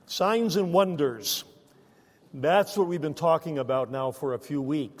Signs and wonders. That's what we've been talking about now for a few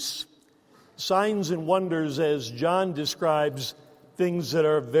weeks. Signs and wonders, as John describes, things that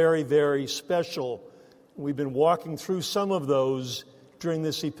are very, very special. We've been walking through some of those during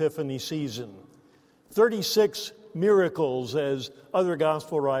this Epiphany season. 36 miracles, as other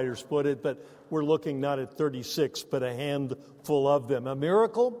gospel writers put it, but we're looking not at 36, but a handful of them. A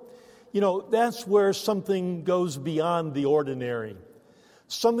miracle, that's where something goes beyond the ordinary.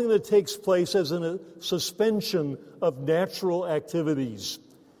 Something that takes place as a suspension of natural activities.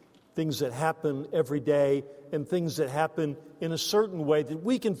 Things that happen every day and things that happen in a certain way that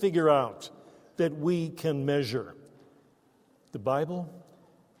we can figure out, that we can measure. The Bible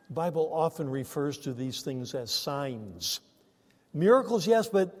often refers to these things as signs. Miracles, yes,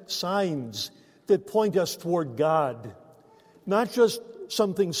 but signs that point us toward God. Not just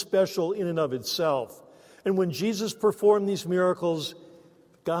something special in and of itself. And when Jesus performed these miracles,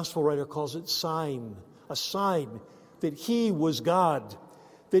 gospel writer calls it a sign that he was God,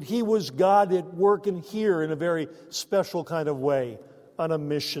 that he was God at work and here in a very special kind of way, on a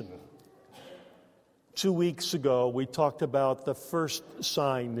mission. 2 weeks ago, we talked about the first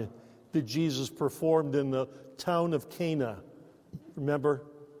sign that Jesus performed in the town of Cana. Remember,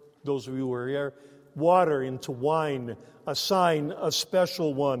 those of you who were here, water into wine, a sign, a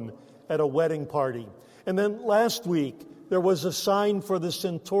special one at a wedding party. And then last week, there was a sign for the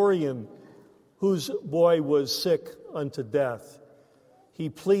centurion whose boy was sick unto death. He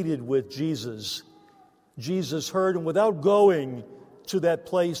pleaded with Jesus. Jesus heard, and without going to that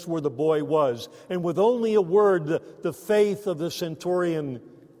place where the boy was, and with only a word, the faith of the centurion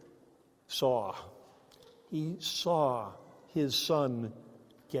saw. He saw his son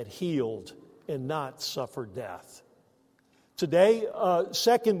get healed and not suffer death. Today, a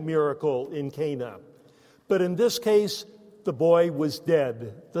second miracle in Cana. But in this case, the boy was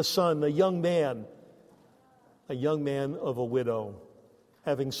dead. The son, a young man of a widow,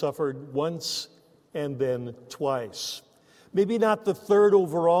 having suffered once and then twice. Maybe not the third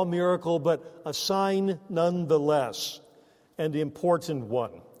overall miracle, but a sign nonetheless, and an important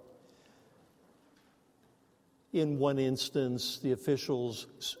one. In one instance, the official's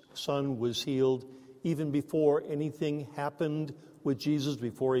son was healed even before anything happened with Jesus,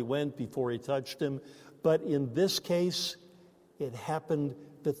 before he went, before he touched him. But in this case, it happened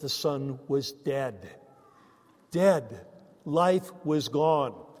that the son was dead. Dead. Life was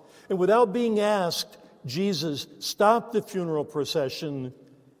gone. And without being asked, Jesus stopped the funeral procession,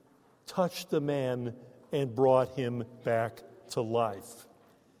 touched the man, and brought him back to life.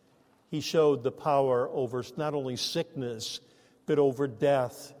 He showed the power over not only sickness, but over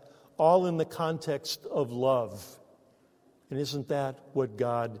death, all in the context of love. And isn't that what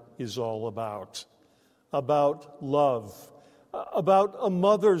God is all about? About love. About a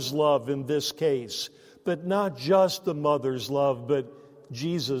mother's love in this case, but not just the mother's love, but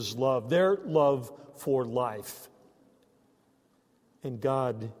Jesus' love, their love for life. And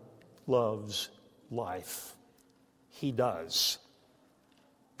God loves life. He does.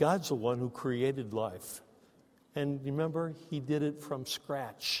 God's the one who created life. And remember, he did it from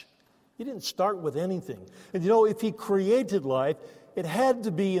scratch. He didn't start with anything. And if he created life, it had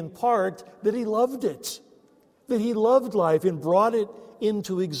to be in part that he loved it. That he loved life and brought it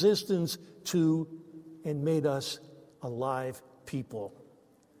into existence and made us alive people.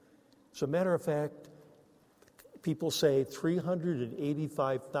 As a matter of fact, people say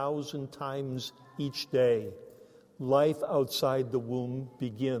 385,000 times each day, life outside the womb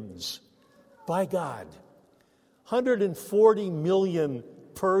begins by God. 140 million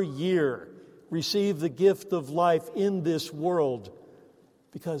per year receive the gift of life in this world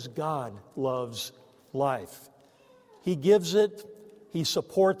because God loves life. He gives it, he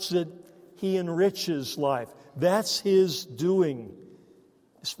supports it, he enriches life. That's his doing,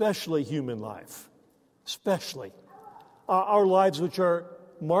 especially human life, especially. Our lives, which are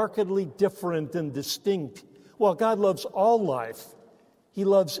markedly different and distinct. While God loves all life, he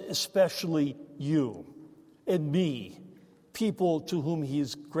loves especially you and me, people to whom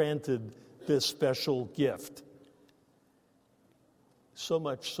he's granted this special gift. So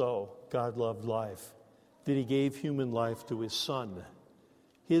much so, God loved life, that he gave human life to his Son.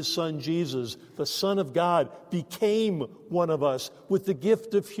 His Son Jesus, the Son of God, became one of us with the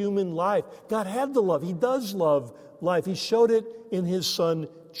gift of human life. God had the love. He does love life. He showed it in his Son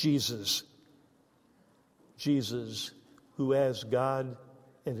Jesus. Jesus, who as God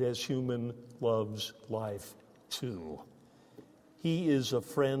and as human loves life too. He is a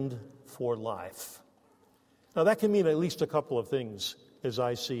friend for life. Now that can mean at least a couple of things as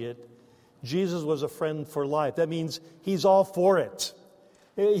I see it. Jesus was a friend for life. That means he's all for it.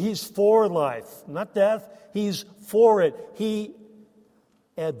 He's for life, not death. He's for it. He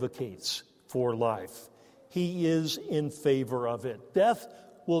advocates for life. He is in favor of it. Death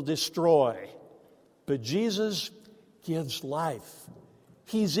will destroy, but Jesus gives life.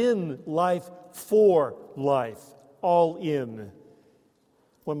 He's in life for life, all in.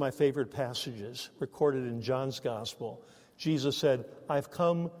 One of my favorite passages recorded in John's Gospel, Jesus said, I've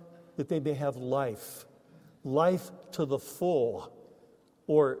come that they may have life, life to the full,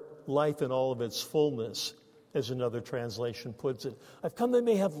 or life in all of its fullness, as another translation puts it. I've come that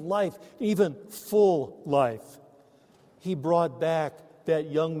they may have life, even full life. He brought back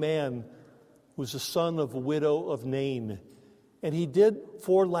that young man who was the son of a widow of Nain, and he did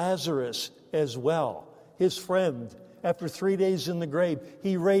for Lazarus as well, his friend. After 3 days in the grave,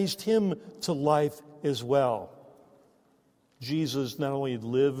 he raised him to life as well. Jesus not only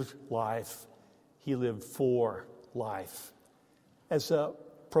lived life, he lived for life as a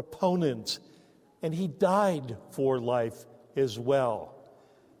proponent, and he died for life as well,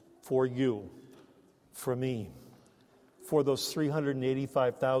 for you, for me, for those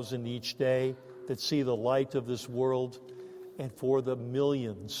 385,000 each day that see the light of this world, and for the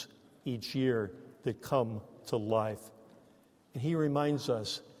millions each year that come to life. And he reminds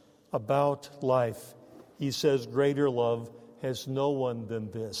us about life. He says, greater love has no one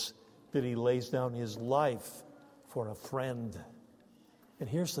than this, that he lays down his life for a friend. And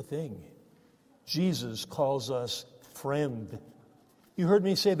here's the thing. Jesus calls us friend. You heard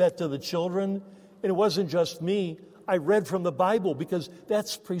me say that to the children, and it wasn't just me. I read from the Bible because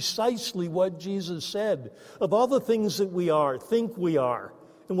that's precisely what Jesus said. Of all the things that we are, think we are,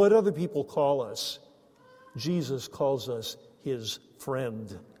 and what other people call us, Jesus calls us his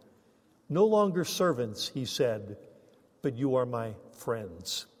friend. No longer servants, he said, but you are my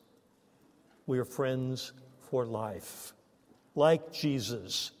friends. We are friends for life. Like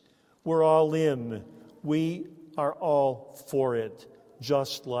Jesus, we're all in. We are all for it,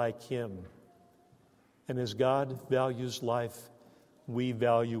 just like him. And as God values life, we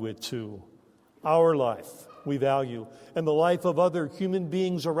value it too. Our life, we value. And the life of other human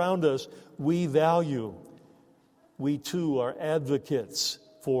beings around us, we value. We too are advocates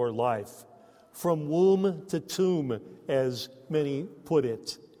for life. From womb to tomb, as many put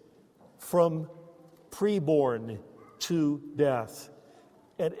it. From preborn to death.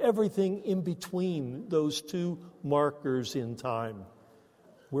 And everything in between those two markers in time.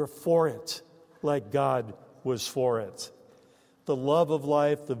 We're for it, like God was for it. The love of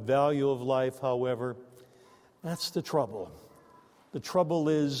life, the value of life, however, that's the trouble. The trouble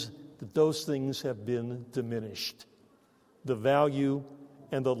is that those things have been diminished. The value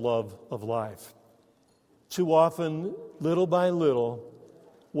and the love of life. Too often, little by little,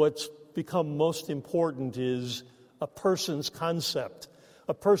 what's become most important is a person's concept,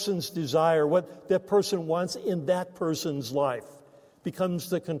 a person's desire, what that person wants in that person's life becomes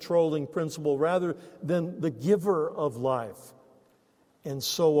the controlling principle rather than the giver of life. And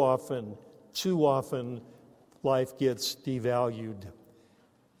so often, too often, life gets devalued,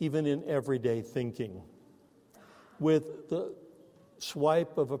 even in everyday thinking. With the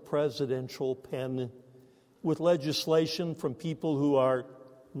swipe of a presidential pen, with legislation from people who are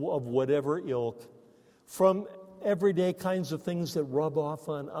of whatever ilk, from everyday kinds of things that rub off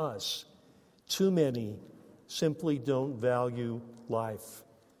on us, too many simply don't value life.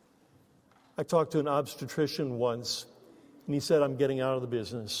 I talked to an obstetrician once, and he said, I'm getting out of the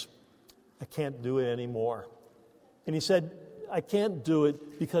business. I can't do it anymore. And he said, I can't do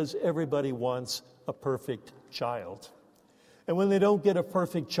it because everybody wants a perfect child. And when they don't get a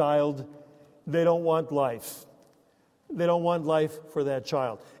perfect child, they don't want life. They don't want life for that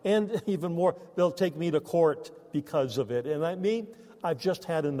child. And even more, they'll take me to court because of it. And I've just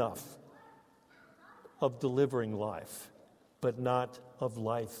had enough of delivering life, but not of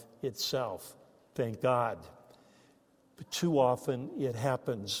life itself. Thank God. But too often it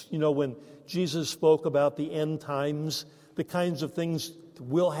happens. You know, when Jesus spoke about the end times, the kinds of things that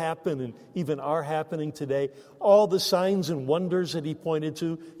will happen and even are happening today, all the signs and wonders that he pointed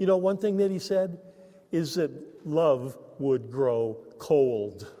to, you know, one thing that he said is that love would grow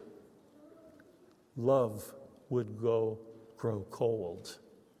cold. Love would grow cold.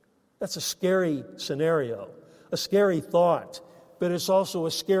 That's a scary scenario, a scary thought, but it's also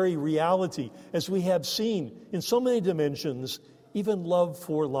a scary reality, as we have seen in so many dimensions, even love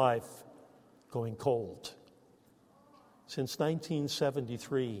for life going cold. Since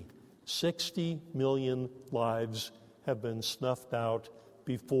 1973, 60 million lives have been snuffed out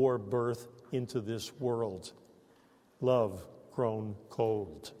before birth into this world. Love grown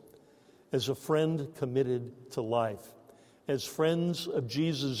cold. As a friend committed to life, as friends of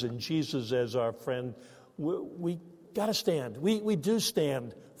Jesus and Jesus as our friend, we got to stand. We do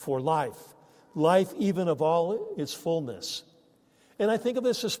stand for life. Life even of all its fullness. And I think of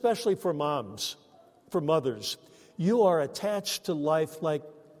this especially for moms, for mothers. You are attached to life like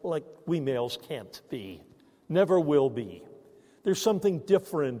we males can't be, never will be. There's something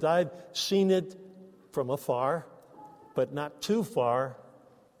different. I've seen it from afar, but not too far.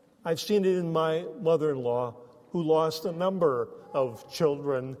 I've seen it in my mother-in-law, who lost a number of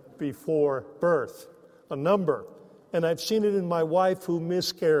children before birth, a number. And I've seen it in my wife, who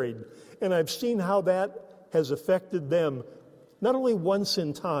miscarried. And I've seen how that has affected them, not only once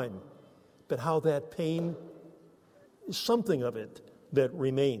in time, but how that pain is something of it that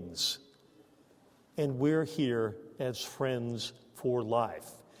remains. And we're here as friends for life,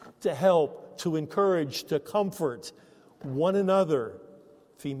 to help, to encourage, to comfort one another,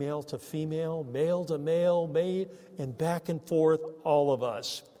 female to female, male to male, and back and forth, all of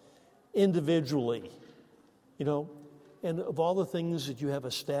us, individually. And of all the things that you have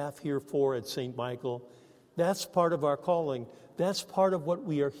a staff here for at St. Michael, that's part of our calling. That's part of what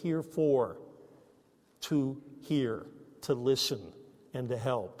we are here for, to hear, to listen, and to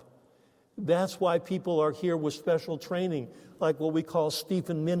help. That's why people are here with special training, like what we call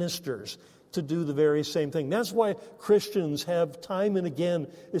Stephen ministers, to do the very same thing. That's why Christians have time and again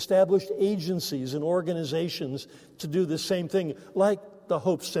established agencies and organizations to do the same thing, like the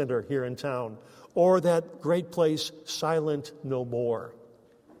Hope Center here in town, or that great place, Silent No More.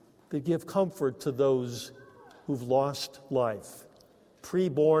 They give comfort to those who've lost life,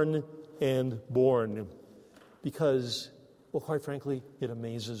 preborn and born, because, well, quite frankly, it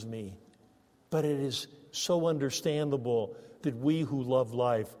amazes me. But it is so understandable that we who love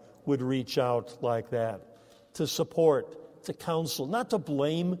life would reach out like that, to support, to counsel, not to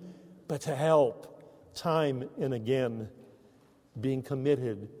blame, but to help, time and again, being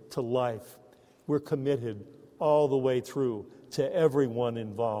committed to life. We're committed all the way through to everyone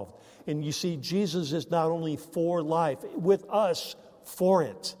involved. And you see, Jesus is not only for life, with us for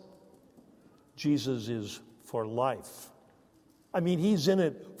it. Jesus is for life. I mean, he's in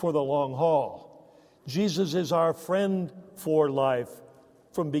it for the long haul. Jesus is our friend for life,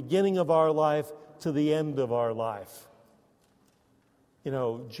 from beginning of our life to the end of our life.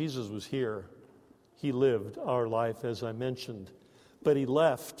 Jesus was here. He lived our life, as I mentioned. But he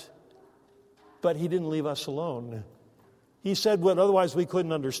left. But he didn't leave us alone. He said what otherwise we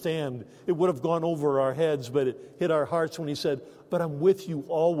couldn't understand. It would have gone over our heads, but it hit our hearts when he said, "But I'm with you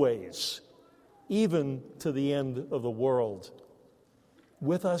always, even to the end of the world."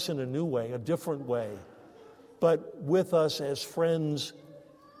 With us in a new way, a different way, but with us as friends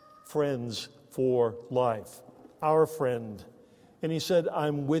for life, our friend. And he said,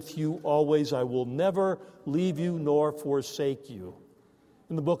 "I'm with you always. I will never leave you nor forsake you."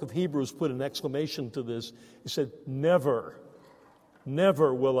 In the book of Hebrews, put an exclamation to this. He said, "Never,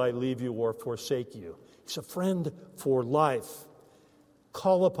 never will I leave you or forsake you." He's a friend for life.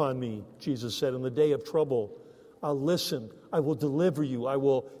 "Call upon me," Jesus said, "in the day of trouble. I'll listen. I will deliver you. I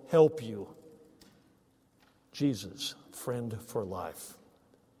will help you." Jesus, friend for life.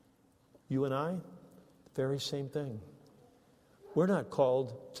 You and I, very same thing. We're not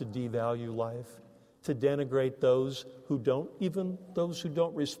called to devalue life, to denigrate those who don't, even those who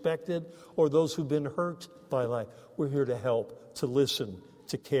don't respect it, or those who've been hurt by life. We're here to help, to listen,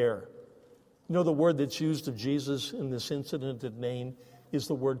 to care. The word that's used of Jesus in this incident at Nain is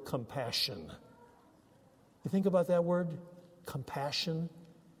the word compassion. You think about that word, compassion,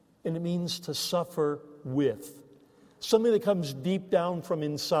 and it means to suffer with. Something that comes deep down from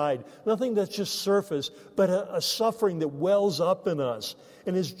inside. Nothing that's just surface, but a suffering that wells up in us.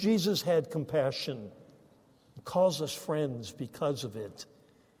 And as Jesus had compassion, he calls us friends because of it.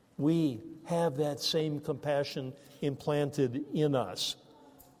 We have that same compassion implanted in us.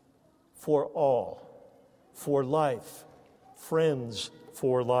 For all, for life, friends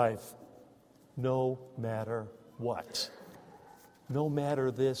for life, no matter what. No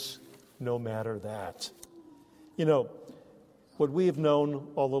matter this, no matter that. What we have known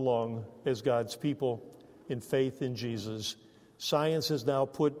all along as God's people in faith in Jesus, science has now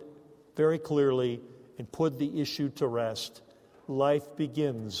put very clearly and put the issue to rest. Life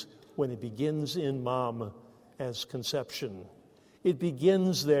begins when it begins in mom as conception. It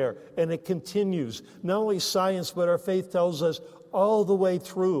begins there and it continues. Not only science, but our faith tells us all the way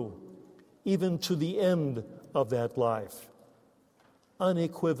through, even to the end of that life.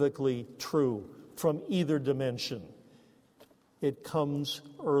 Unequivocally true from either dimension. It comes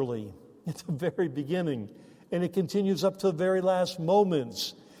early, at the very beginning, and it continues up to the very last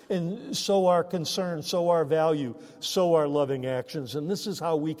moments. And so our concern, so our value, so our loving actions. And this is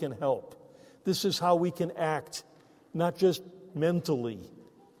how we can help. This is how we can act, not just mentally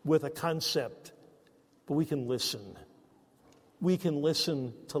with a concept, but we can listen. We can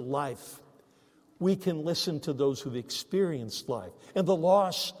listen to life. We can listen to those who've experienced life and the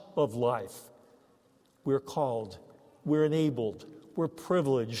loss of life. We're called, we're enabled, we're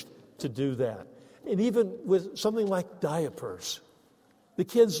privileged to do that. And even with something like diapers, the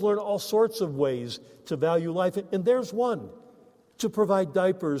kids learn all sorts of ways to value life. And there's one, to provide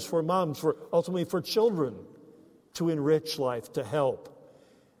diapers for moms, ultimately for children, to enrich life, to help.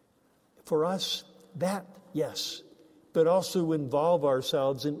 For us, that, yes, but also involve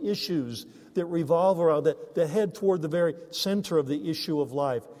ourselves in issues that revolve around, that head toward the very center of the issue of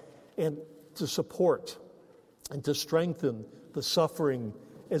life, and to support and to strengthen the suffering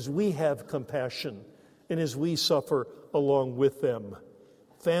as we have compassion and as we suffer along with them.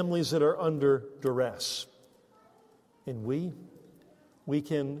 Families that are under duress. And we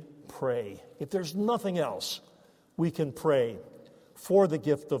can pray. If there's nothing else, we can pray for the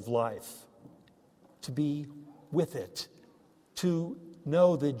gift of life, to be with it, to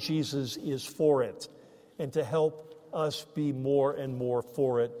know that Jesus is for it, and to help us be more and more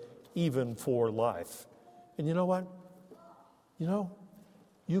for it, even for life. And you know what?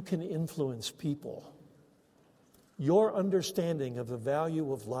 You can influence people. Your understanding of the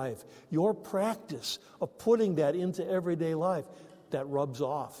value of life, your practice of putting that into everyday life, that rubs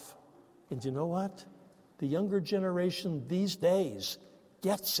off. And you know what? The younger generation these days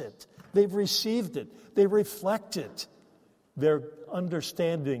gets it. They've received it. They reflect it. They're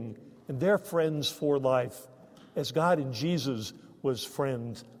understanding, and they're friends for life, as God in Jesus was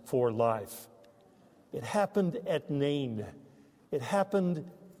friend for life. It happened at Nain. It happened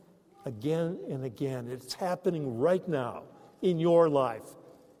again and again. It's happening right now in your life.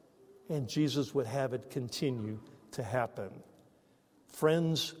 And Jesus would have it continue to happen.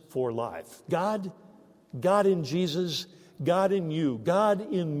 Friends for life. God in Jesus, God in you,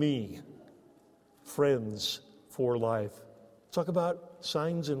 God in me. Friends for life. Talk about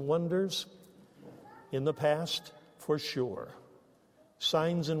signs and wonders in the past, for sure.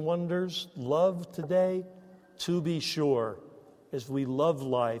 Signs and wonders, love today, to be sure, as we love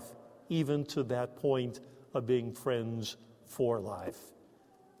life, even to that point of being friends for life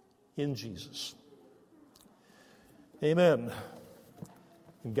in Jesus. Amen.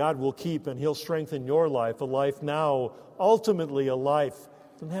 And God will keep and He'll strengthen your life, a life now, ultimately a life.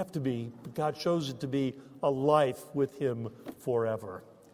 It doesn't have to be, but God chose it to be a life with Him forever.